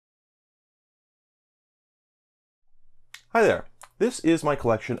Hi there. This is my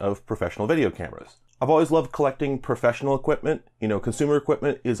collection of professional video cameras. I've always loved collecting professional equipment. You know, consumer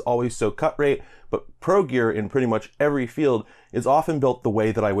equipment is always so cut rate, but pro gear in pretty much every field is often built the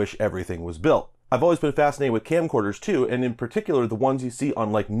way that I wish everything was built. I've always been fascinated with camcorders too, and in particular the ones you see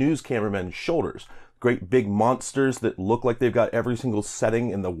on like news cameramen's shoulders. Great big monsters that look like they've got every single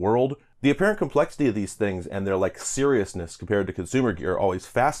setting in the world. The apparent complexity of these things and their like seriousness compared to consumer gear always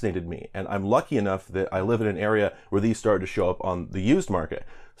fascinated me, and I'm lucky enough that I live in an area where these started to show up on the used market.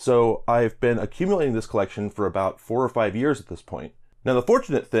 So I've been accumulating this collection for about 4 or 5 years at this point. Now the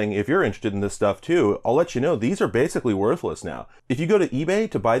fortunate thing, if you're interested in this stuff too, I'll let you know these are basically worthless now. If you go to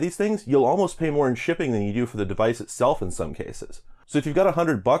eBay to buy these things, you'll almost pay more in shipping than you do for the device itself in some cases. So if you've got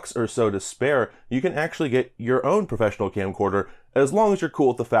 $100 or so to spare, you can actually get your own professional camcorder as long as you're cool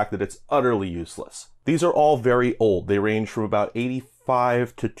with the fact that it's utterly useless. These are all very old. They range from about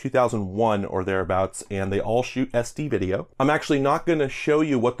 85 to 2001 or thereabouts, and they all shoot SD video. I'm actually not going to show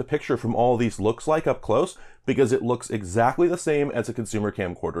you what the picture from all of these looks like up close because it looks exactly the same as a consumer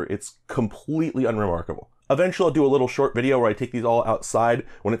camcorder. It's completely unremarkable. Eventually I'll do a little short video where I take these all outside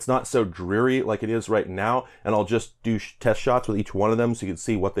when it's not so dreary like it is right now, and I'll just do test shots with each one of them so you can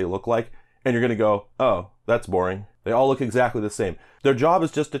see what they look like. And you're gonna go, oh, that's boring. They all look exactly the same. Their job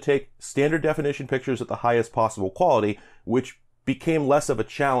is just to take standard definition pictures at the highest possible quality, which became less of a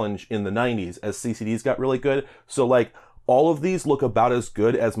challenge in the 90s as CCDs got really good. So like all of these look about as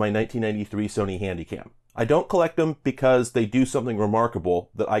good as my 1993 Sony Handycam. I don't collect them because they do something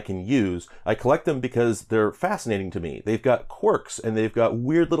remarkable that I can use. I collect them because they're fascinating to me. They've got quirks and they've got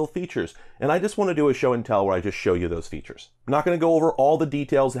weird little features. And I just want to do a show and tell where I just show you those features. I'm not going to go over all the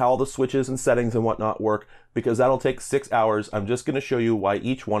details, how all the switches and settings and whatnot work, because that'll take 6 hours. I'm just going to show you why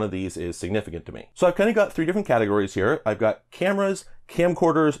each one of these is significant to me. So I've kind of got 3 different categories here. I've got cameras,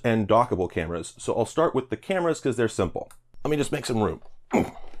 camcorders, and dockable cameras. So I'll start with the cameras because they're simple. Let me just make some room.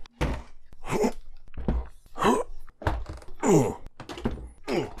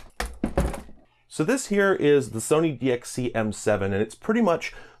 So this here is the Sony DXC M7, and it's pretty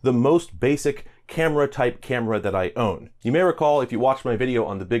much the most basic camera type camera that I own. You may recall if you watched my video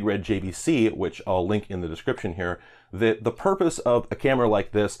on the Big Red JVC, which I'll link in the description here, that the purpose of a camera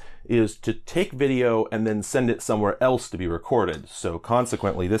like this is to take video and then send it somewhere else to be recorded. So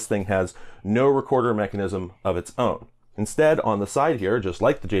consequently, this thing has no recorder mechanism of its own. Instead, on the side here, just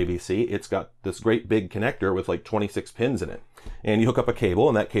like the JVC, it's got this great big connector with like 26 pins in it. And you hook up a cable,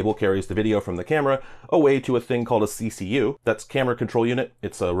 and that cable carries the video from the camera away to a thing called a CCU. That's camera control unit.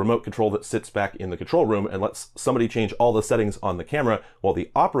 It's a remote control that sits back in the control room and lets somebody change all the settings on the camera while the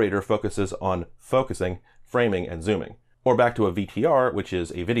operator focuses on focusing, framing, and zooming. Or back to a VTR, which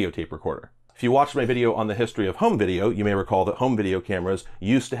is a videotape recorder. If you watched my video on the history of home video, you may recall that home video cameras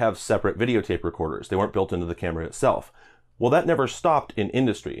used to have separate videotape recorders. They weren't built into the camera itself. Well, that never stopped in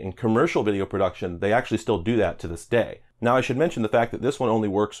industry. In commercial video production, they actually still do that to this day. Now, I should mention the fact that this one only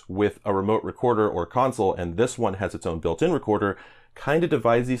works with a remote recorder or console, and this one has its own built-in recorder. Kind of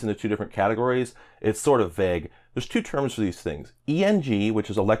divides these into 2 different categories. It's sort of vague. There's 2 terms for these things. ENG,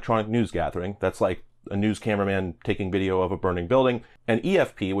 which is electronic news gathering. That's like a news cameraman taking video of a burning building, and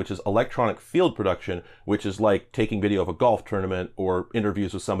EFP, which is electronic field production, which is like taking video of a golf tournament or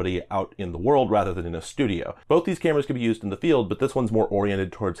interviews with somebody out in the world rather than in a studio. Both these cameras can be used in the field, but this one's more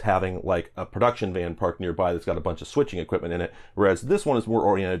oriented towards having like a production van parked nearby that's got a bunch of switching equipment in it, whereas this one is more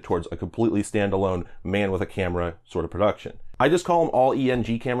oriented towards a completely standalone man with a camera sort of production. I just call them all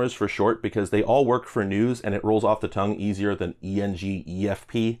ENG cameras for short because they all work for news and it rolls off the tongue easier than ENG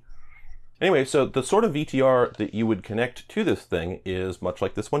EFP. Anyway, so the sort of VTR that you would connect to this thing is much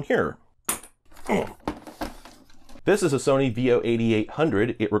like this one here. This is a Sony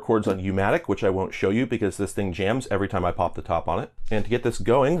VO8800. It records on U-matic, which I won't show you because this thing jams every time I pop the top on it. And to get this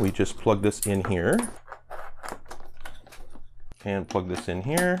going, we just plug this in here. And plug this in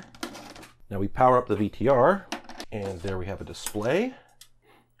here. Now we power up the VTR, and there we have a display.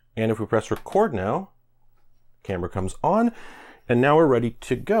 And if we press record now, camera comes on. And now we're ready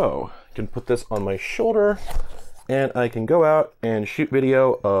to go. I can put this on my shoulder and I can go out and shoot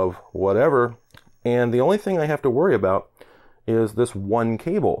video of whatever. And the only thing I have to worry about is this one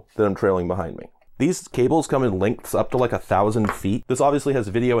cable that I'm trailing behind me. These cables come in lengths up to like 1,000 feet. This obviously has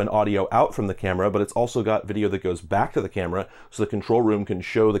video and audio out from the camera, but it's also got video that goes back to the camera, so the control room can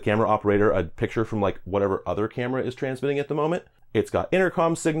show the camera operator a picture from like whatever other camera is transmitting at the moment. It's got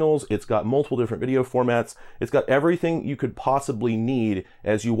intercom signals, it's got multiple different video formats, it's got everything you could possibly need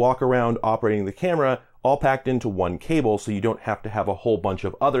as you walk around operating the camera, all packed into one cable, so you don't have to have a whole bunch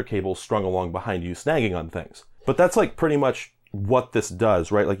of other cables strung along behind you snagging on things. But that's like pretty much what this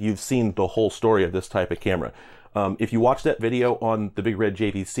does, right? Like you've seen the whole story of this type of camera. If you watch that video on the Big Red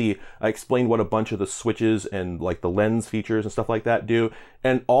JVC, I explained what a bunch of the switches and like the lens features and stuff like that do,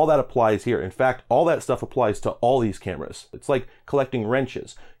 and all that applies here. In fact, all that stuff applies to all these cameras. It's like collecting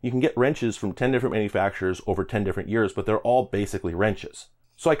wrenches. You can get wrenches from 10 different manufacturers over 10 different years, but they're all basically wrenches.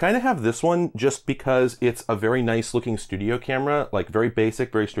 So I kind of have this one just because it's a very nice looking studio camera, like very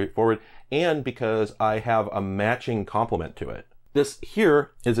basic, very straightforward, and because I have a matching complement to it. This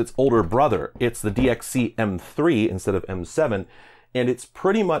here is its older brother. It's the DXC M3 instead of M7, and it's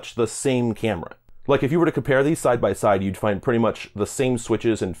pretty much the same camera. Like if you were to compare these side by side, you'd find pretty much the same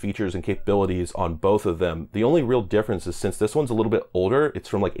switches and features and capabilities on both of them. The only real difference is since this one's a little bit older, it's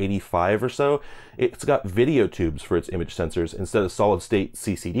from like 85 or so, it's got video tubes for its image sensors instead of solid state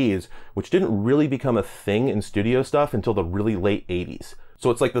CCDs, which didn't really become a thing in studio stuff until the really late 80s.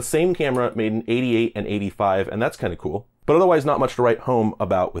 So it's like the same camera made in 88 and 85, and that's kind of cool. But otherwise not much to write home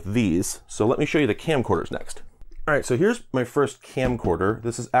about with these. So let me show you the camcorders next. All right, so here's my first camcorder.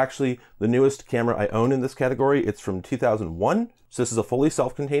 This is actually the newest camera I own in this category. It's from 2001. So this is a fully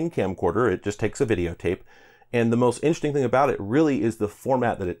self-contained camcorder. It just takes a videotape. And the most interesting thing about it really is the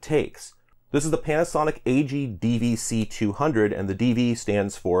format that it takes. This is the Panasonic AG DVC200, and the DV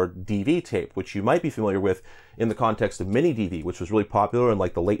stands for DV tape, which you might be familiar with in the context of mini DV, which was really popular in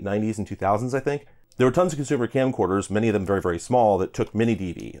like the late 90s and 2000s, I think. There were tons of consumer camcorders, many of them very, very small, that took mini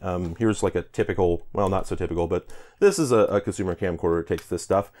DV. Here's like a typical, well, not so typical, but this is a consumer camcorder that takes this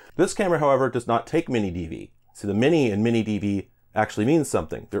stuff. This camera, however, does not take mini DV. So the mini and mini DV actually means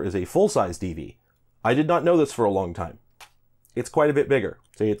something. There is a full-size DV. I did not know this for a long time. It's quite a bit bigger.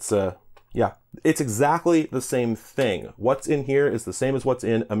 So it's, yeah, it's exactly the same thing. What's in here is the same as what's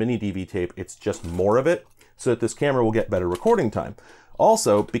in a mini DV tape. It's just more of it so that this camera will get better recording time.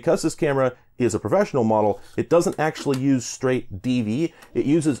 Also, because this camera is a professional model, it doesn't actually use straight DV. It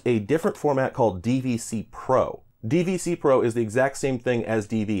uses a different format called DVCPRO. DVCPRO is the exact same thing as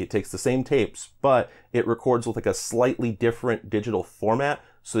DV. It takes the same tapes, but it records with like a slightly different digital format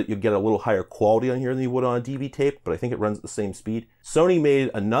so that you get a little higher quality on here than you would on a DV tape, but I think it runs at the same speed. Sony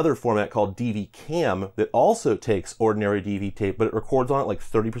made another format called DV Cam that also takes ordinary DV tape, but it records on it like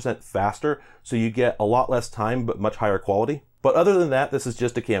 30% faster, so you get a lot less time, but much higher quality. But other than that, this is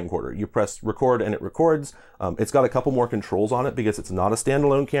just a camcorder. You press record and it records. It's got a couple more controls on it because it's not a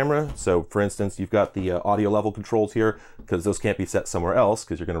standalone camera. So for instance, you've got the audio level controls here because those can't be set somewhere else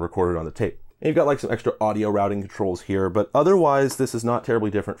because you're going to record it on the tape. And you've got like some extra audio routing controls here, but otherwise this is not terribly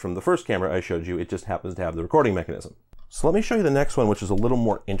different from the first camera I showed you. It just happens to have the recording mechanism. So let me show you the next one, which is a little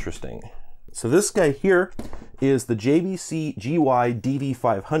more interesting. So this guy here is the JVC GY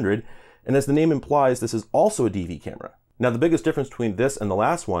DV500, and as the name implies, this is also a DV camera. Now, the biggest difference between this and the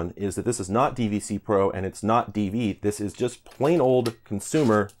last one is that this is not DVCPRO and it's not DV. This is just plain old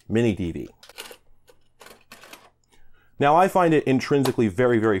consumer mini DV. Now, I find it intrinsically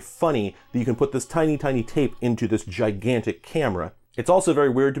very, very funny that you can put this tiny, tiny tape into this gigantic camera. It's also very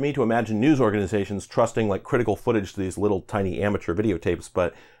weird to me to imagine news organizations trusting like critical footage to these little tiny amateur videotapes,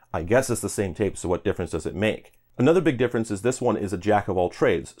 but I guess it's the same tape, so what difference does it make? Another big difference is this one is a jack of all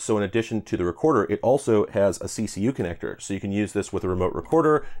trades. So in addition to the recorder, it also has a CCU connector. So you can use this with a remote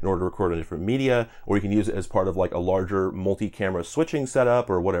recorder in order to record on different media, or you can use it as part of like a larger multi-camera switching setup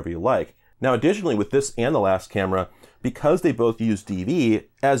or whatever you like. Now, additionally, with this and the last camera, because they both use DV,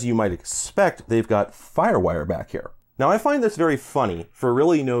 as you might expect, they've got FireWire back here. Now, I find this very funny for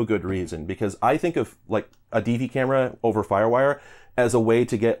really no good reason, because I think of like a DV camera over FireWire as a way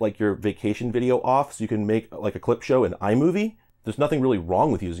to get like your vacation video off so you can make like a clip show in iMovie. There's nothing really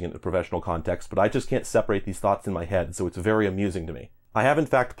wrong with using it in a professional context, but I just can't separate these thoughts in my head, so it's very amusing to me. I have in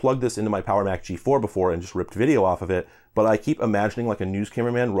fact plugged this into my PowerMac G4 before and just ripped video off of it, but I keep imagining like a news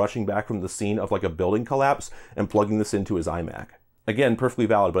cameraman rushing back from the scene of like a building collapse and plugging this into his iMac. Again, perfectly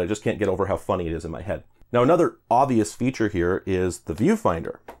valid, but I just can't get over how funny it is in my head. Now, another obvious feature here is the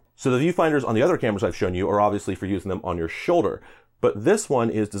viewfinder. So the viewfinders on the other cameras I've shown you are obviously for using them on your shoulder. But this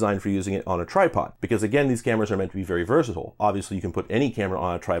one is designed for using it on a tripod, because again, these cameras are meant to be very versatile. Obviously, you can put any camera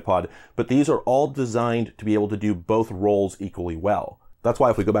on a tripod, but these are all designed to be able to do both roles equally well. That's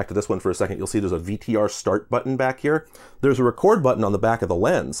why if we go back to this one for a second, you'll see there's a VTR start button back here. There's a record button on the back of the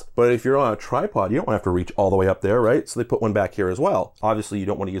lens, but if you're on a tripod, you don't have to reach all the way up there, right? So they put one back here as well. Obviously, you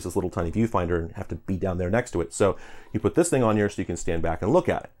don't want to use this little tiny viewfinder and have to be down there next to it. So you put this thing on here so you can stand back and look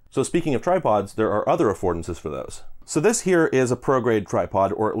at it. So speaking of tripods, there are other affordances for those. So this here is a pro-grade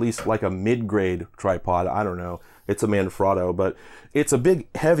tripod, or at least like a mid-grade tripod. I don't know. It's a Manfrotto, but it's a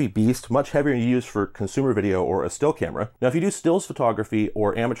big, heavy beast, much heavier than you use for consumer video or a still camera. Now, if you do stills photography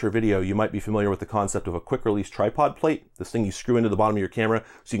or amateur video, you might be familiar with the concept of a quick-release tripod plate. This thing you screw into the bottom of your camera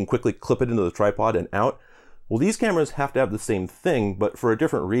so you can quickly clip it into the tripod and out. Well, these cameras have to have the same thing, but for a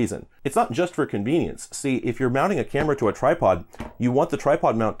different reason. It's not just for convenience. See, if you're mounting a camera to a tripod, you want the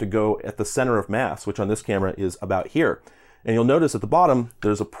tripod mount to go at the center of mass, which on this camera is about here. And you'll notice at the bottom,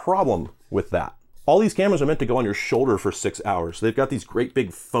 there's a problem with that. All these cameras are meant to go on your shoulder for 6 hours. They've got these great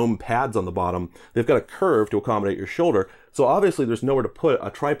big foam pads on the bottom. They've got a curve to accommodate your shoulder. So obviously there's nowhere to put a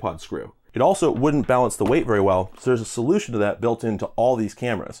tripod screw. It also wouldn't balance the weight very well. So there's a solution to that built into all these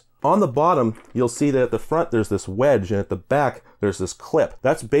cameras. On the bottom, you'll see that at the front, there's this wedge, and at the back, there's this clip.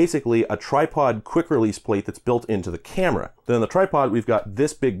 That's basically a tripod quick release plate that's built into the camera. Then on the tripod, we've got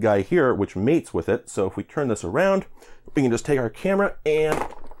this big guy here, which mates with it. So if we turn this around, we can just take our camera and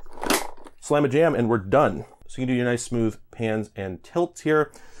slam a jam, and we're done. So you can do your nice smooth pans and tilts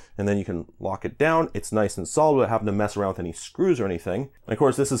here, and then you can lock it down. It's nice and solid without having to mess around with any screws or anything. And of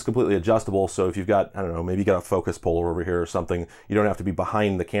course, this is completely adjustable. So if you've got, I don't know, maybe you got a focus puller over here or something, you don't have to be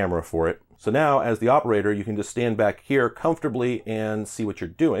behind the camera for it. So now as the operator, you can just stand back here comfortably and see what you're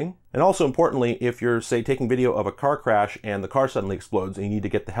doing. And also importantly, if you're, say, taking video of a car crash and the car suddenly explodes and you need to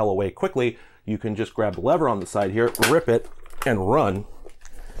get the hell away quickly, you can just grab the lever on the side here, rip it, and run.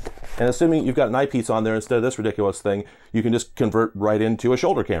 And assuming you've got an eyepiece on there instead of this ridiculous thing, you can just convert right into a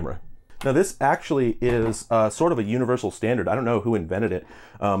shoulder camera. Now this actually is sort of a universal standard. I don't know who invented it,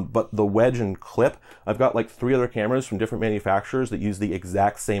 but the wedge and clip, I've got like 3 other cameras from different manufacturers that use the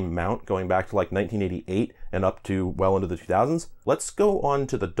exact same mount going back to like 1988 and up to well into the 2000s. Let's go on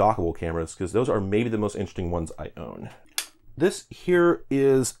to the dockable cameras because those are maybe the most interesting ones I own. This here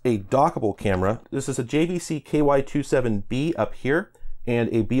is a dockable camera. This is a JVC KY27B up here and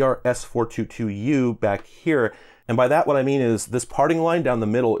a BRS422U back here. And by that, what I mean is this parting line down the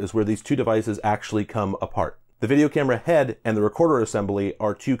middle is where these two devices actually come apart. The video camera head and the recorder assembly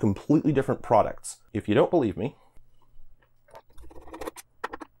are 2 completely different products. If you don't believe me,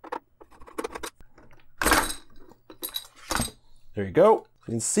 there you go.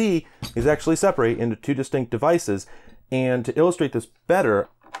 You can see these actually separate into 2 distinct devices. And to illustrate this better,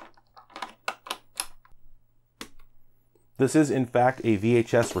 this is in fact a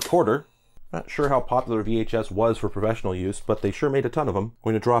VHS recorder. Not sure how popular VHS was for professional use, but they sure made a ton of them. I'm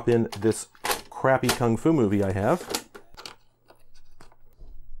going to drop in this crappy Kung Fu movie I have.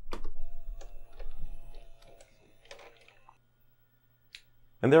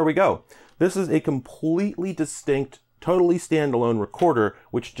 And there we go. This is a completely distinct, totally standalone recorder,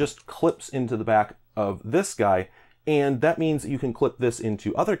 which just clips into the back of this guy. And that means you can clip this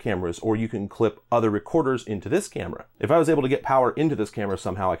into other cameras, or you can clip other recorders into this camera. If I was able to get power into this camera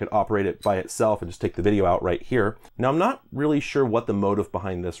somehow, I could operate it by itself and just take the video out right here. Now, I'm not really sure what the motive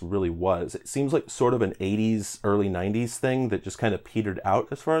behind this really was. It seems like sort of an 80s, early 90s thing that just kind of petered out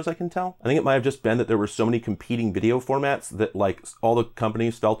as far as I can tell. I think it might have just been that there were so many competing video formats that like all the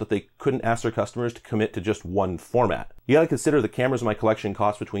companies felt that they couldn't ask their customers to commit to just one format. You gotta consider the cameras in my collection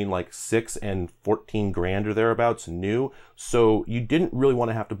cost between like 6 and 14 grand or thereabouts new. So you didn't really want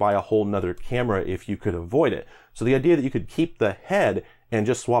to have to buy a whole nother camera if you could avoid it. So the idea that you could keep the head and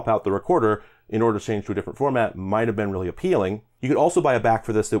just swap out the recorder in order to change to a different format might have been really appealing. You could also buy a back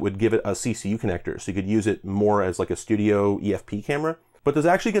for this that would give it a CCU connector. So you could use it more as like a studio EFP camera. But this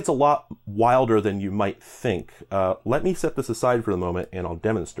actually gets a lot wilder than you might think. Let me set this aside for the moment and I'll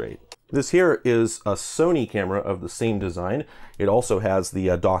demonstrate. This here is a Sony camera of the same design. It also has the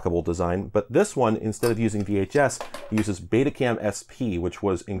dockable design, but this one, instead of using VHS, uses Betacam SP, which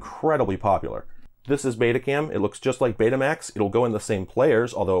was incredibly popular. This is Betacam. It looks just like Betamax. It'll go in the same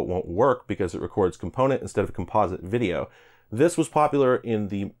players, although it won't work because it records component instead of composite video. This was popular in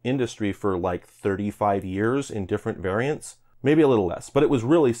the industry for like 35 years in different variants. Maybe a little less, but it was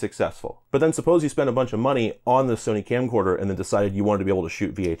really successful. But then suppose you spent a bunch of money on the Sony camcorder and then decided you wanted to be able to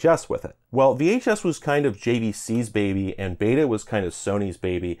shoot VHS with it. Well, VHS was kind of JVC's baby and Beta was kind of Sony's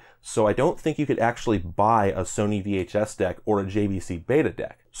baby, so I don't think you could actually buy a Sony VHS deck or a JVC Beta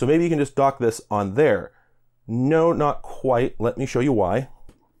deck. So maybe you can just dock this on there. No, not quite. Let me show you why.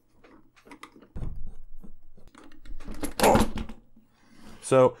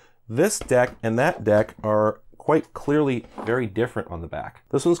 So this deck and that deck are quite clearly very different on the back.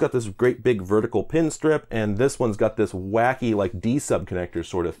 This one's got this great big vertical pin strip, and this one's got this wacky like D-sub connector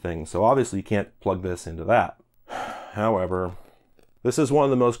sort of thing. So obviously you can't plug this into that. However, this is one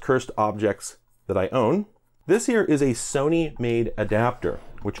of the most cursed objects that I own. This here is a Sony-made adapter,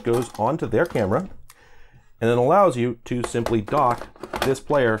 which goes onto their camera and then allows you to simply dock this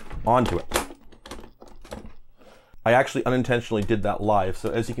player onto it. I actually unintentionally did that live. So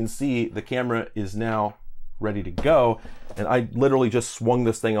as you can see, the camera is now ready to go, and I literally just swung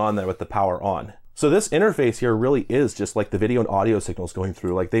this thing on there with the power on. So this interface here really is just like the video and audio signals going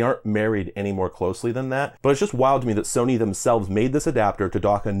through. Like they aren't married any more closely than that. But it's just wild to me that Sony themselves made this adapter to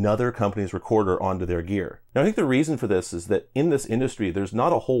dock another company's recorder onto their gear. Now I think the reason for this is that in this industry, there's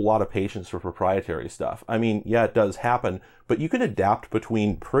not a whole lot of patience for proprietary stuff. I mean, yeah, it does happen, but you can adapt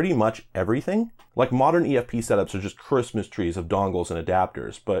between pretty much everything. Like modern EFP setups are just Christmas trees of dongles and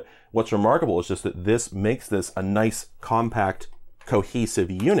adapters. But what's remarkable is just that this makes this a nice, compact,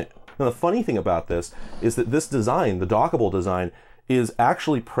 cohesive unit. Now, the funny thing about this is that this design, the dockable design, is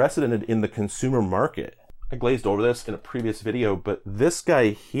actually precedented in the consumer market. I glazed over this in a previous video, but this guy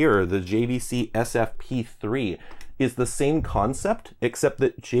here, the JVC SFP3, is the same concept, except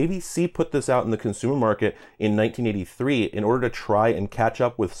that JVC put this out in the consumer market in 1983 in order to try and catch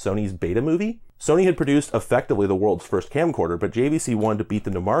up with Sony's Beta movie. Sony had produced effectively the world's first camcorder, but JVC wanted to beat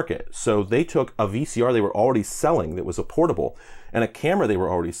them to market. So they took a VCR they were already selling that was a portable and a camera they were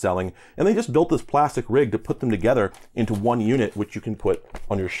already selling, and they just built this plastic rig to put them together into one unit, which you can put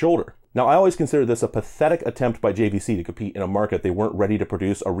on your shoulder. Now, I always consider this a pathetic attempt by JVC to compete in a market they weren't ready to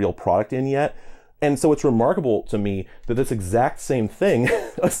produce a real product in yet. And so it's remarkable to me that this exact same thing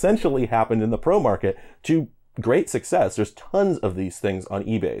essentially happened in the pro market to great success. There's tons of these things on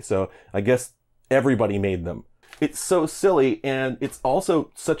eBay. So I guess everybody made them. It's so silly, and it's also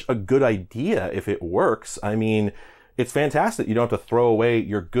such a good idea if it works. I mean, it's fantastic. You don't have to throw away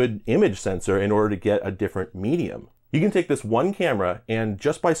your good image sensor in order to get a different medium. You can take this one camera, and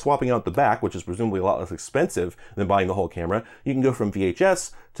just by swapping out the back, which is presumably a lot less expensive than buying the whole camera, you can go from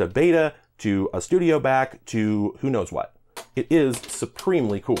VHS to Beta to a studio back to who knows what. It is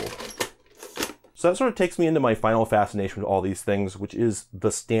supremely cool. So that sort of takes me into my final fascination with all these things, which is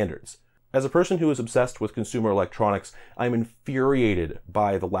the standards. As a person who is obsessed with consumer electronics, I'm infuriated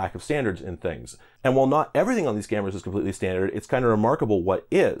by the lack of standards in things. And while not everything on these cameras is completely standard, it's kind of remarkable what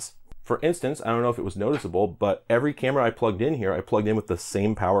is. For instance, I don't know if it was noticeable, but every camera I plugged in here, I plugged in with the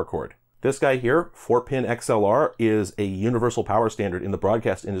same power cord. This guy here, 4-pin XLR, is a universal power standard in the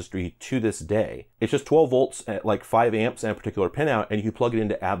broadcast industry to this day. It's just 12 volts at like 5 amps and a particular pinout, and you can plug it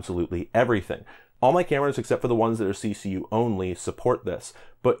into absolutely everything. All my cameras, except for the ones that are CCU only, support this,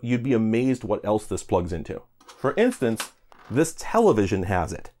 but you'd be amazed what else this plugs into. For instance, this television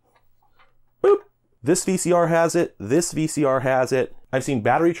has it. Boop! This VCR has it, this VCR has it. I've seen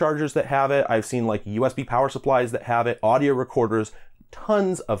battery chargers that have it, I've seen like USB power supplies that have it, audio recorders,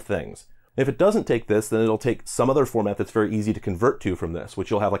 tons of things. If it doesn't take this, then it'll take some other format that's very easy to convert to from this,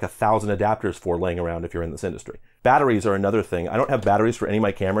 which you'll have like 1,000 adapters for laying around if you're in this industry. Batteries are another thing. I don't have batteries for any of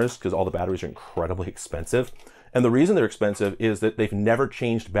my cameras because all the batteries are incredibly expensive. And the reason they're expensive is that they've never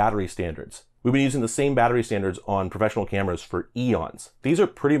changed battery standards. We've been using the same battery standards on professional cameras for eons. These are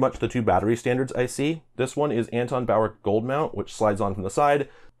pretty much the two battery standards I see. This one is Anton Bauer Gold Mount, which slides on from the side.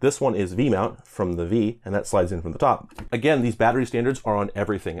 This one is V-mount from the V, and that slides in from the top. Again, these battery standards are on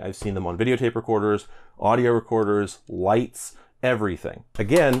everything. I've seen them on videotape recorders, audio recorders, lights, everything.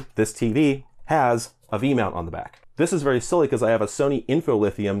 Again, this TV has a V-mount on the back. This is very silly because I have a Sony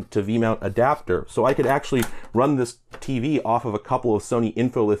InfoLithium to V-mount adapter, so I could actually run this TV off of a couple of Sony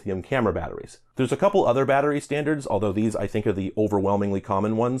InfoLithium camera batteries. There's a couple other battery standards, although these I think are the overwhelmingly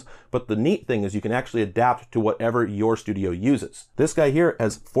common ones, but the neat thing is you can actually adapt to whatever your studio uses. This guy here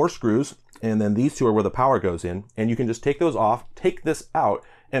has 4 screws, and then these 2 are where the power goes in, and you can just take those off, take this out,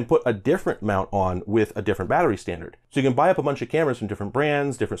 and put a different mount on with a different battery standard. So you can buy up a bunch of cameras from different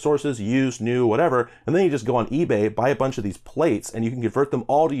brands, different sources, used, new, whatever, and then you just go on eBay, buy a bunch of these plates, and you can convert them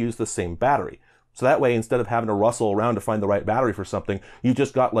all to use the same battery. So that way, instead of having to rustle around to find the right battery for something, you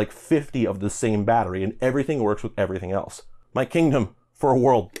just got like 50 of the same battery, and everything works with everything else. My kingdom for a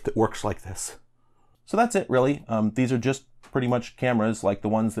world that works like this. So that's it, really. These are just pretty much cameras like the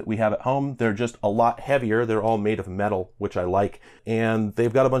ones that we have at home. They're just a lot heavier. They're all made of metal, which I like. And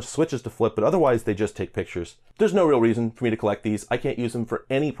they've got a bunch of switches to flip, but otherwise they just take pictures. There's no real reason for me to collect these. I can't use them for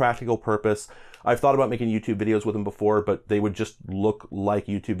any practical purpose. I've thought about making YouTube videos with them before, but they would just look like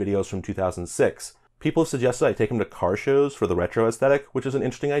YouTube videos from 2006. People have suggested I take them to car shows for the retro aesthetic, which is an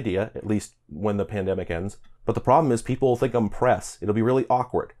interesting idea, at least when the pandemic ends. But the problem is people will think I'm press. It'll be really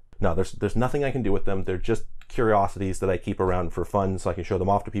awkward. No, there's nothing I can do with them. They're just curiosities that I keep around for fun so I can show them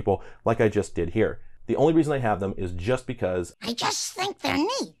off to people like I just did here. The only reason I have them is just because I just think they're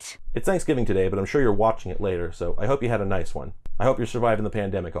neat. It's Thanksgiving today, but I'm sure you're watching it later, so I hope you had a nice one. I hope you're surviving the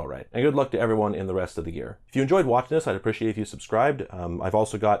pandemic all right. And good luck to everyone in the rest of the year. If you enjoyed watching this, I'd appreciate if you subscribed. I've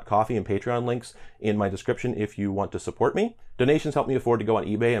also got Ko-fi and Patreon links in my description if you want to support me. Donations help me afford to go on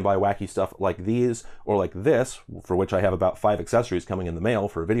eBay and buy wacky stuff like these, or like this, for which I have about 5 accessories coming in the mail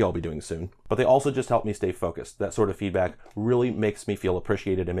for a video I'll be doing soon. But they also just help me stay focused. That sort of feedback really makes me feel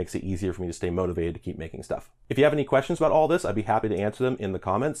appreciated and makes it easier for me to stay motivated to keep making stuff. If you have any questions about all this, I'd be happy to answer them in the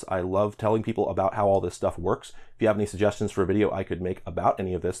comments. I love telling people about how all this stuff works. If you have any suggestions for a video I could make about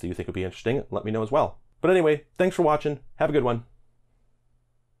any of this that you think would be interesting, let me know as well. But anyway, thanks for watching. Have a good one.